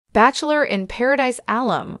Bachelor in Paradise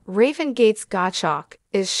alum Raven Gates Gottschalk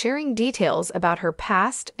is sharing details about her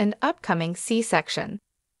past and upcoming C-section.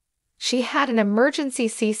 She had an emergency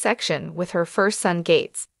C-section with her first son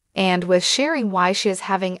Gates, and was sharing why she is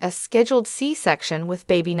having a scheduled C-section with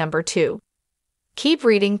baby number 2. Keep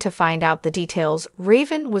reading to find out the details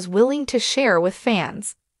Raven was willing to share with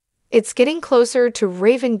fans. It's getting closer to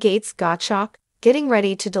Raven Gates Gottschalk getting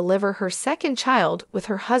ready to deliver her second child with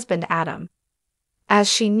her husband Adam. As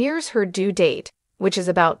she nears her due date, which is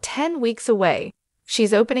about 10 weeks away,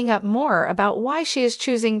 she's opening up more about why she is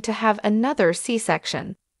choosing to have another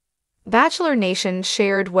C-section. Bachelor Nation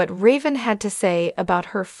shared what Raven had to say about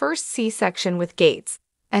her first C-section with Gates,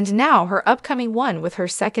 and now her upcoming one with her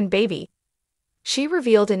second baby. She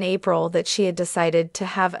revealed in April that she had decided to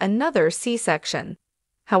have another C-section.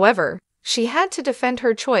 However, she had to defend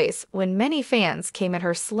her choice when many fans came at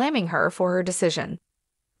her slamming her for her decision.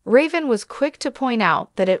 Raven was quick to point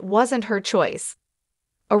out that it wasn't her choice.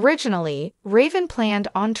 Originally, Raven planned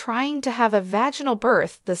on trying to have a vaginal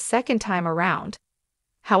birth the second time around.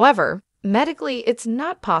 However, medically it's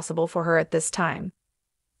not possible for her at this time.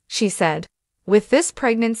 She said, "With this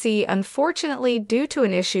pregnancy, unfortunately due to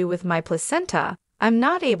an issue with my placenta, I'm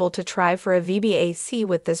not able to try for a VBAC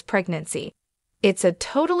with this pregnancy. It's a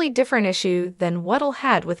totally different issue than Waddle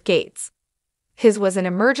had with Gates. His was an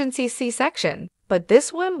emergency C-section, but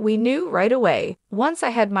this one we knew right away, once I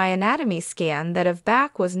had my anatomy scan, that a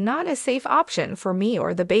VBAC was not a safe option for me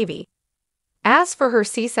or the baby." As for her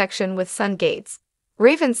C-section with son Gates,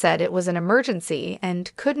 Raven said it was an emergency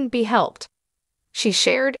and couldn't be helped. She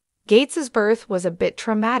shared, "Gates's birth was a bit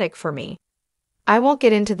traumatic for me. I won't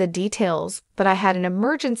get into the details, but I had an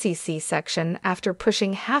emergency C-section after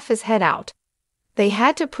pushing half his head out. They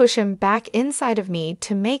had to push him back inside of me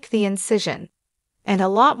to make the incision. And a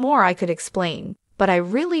lot more I could explain, but I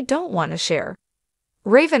really don't want to share."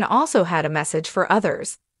 Raven also had a message for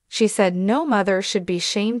others. She said no mother should be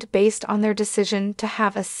shamed based on their decision to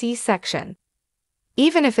have a C-section.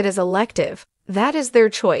 Even if it is elective, that is their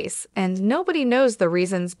choice, and nobody knows the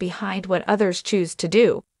reasons behind what others choose to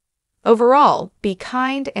do. Overall, be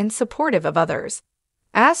kind and supportive of others.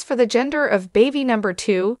 As for the gender of baby number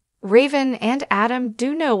 2, Raven and Adam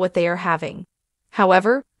do know what they are having.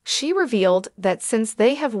 However, she revealed that since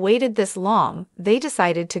they have waited this long, they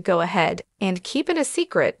decided to go ahead and keep it a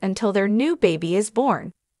secret until their new baby is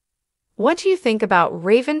born. What do you think about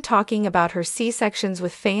Raven talking about her C-sections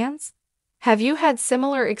with fans? Have you had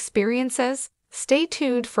similar experiences? Stay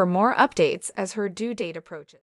tuned for more updates as her due date approaches.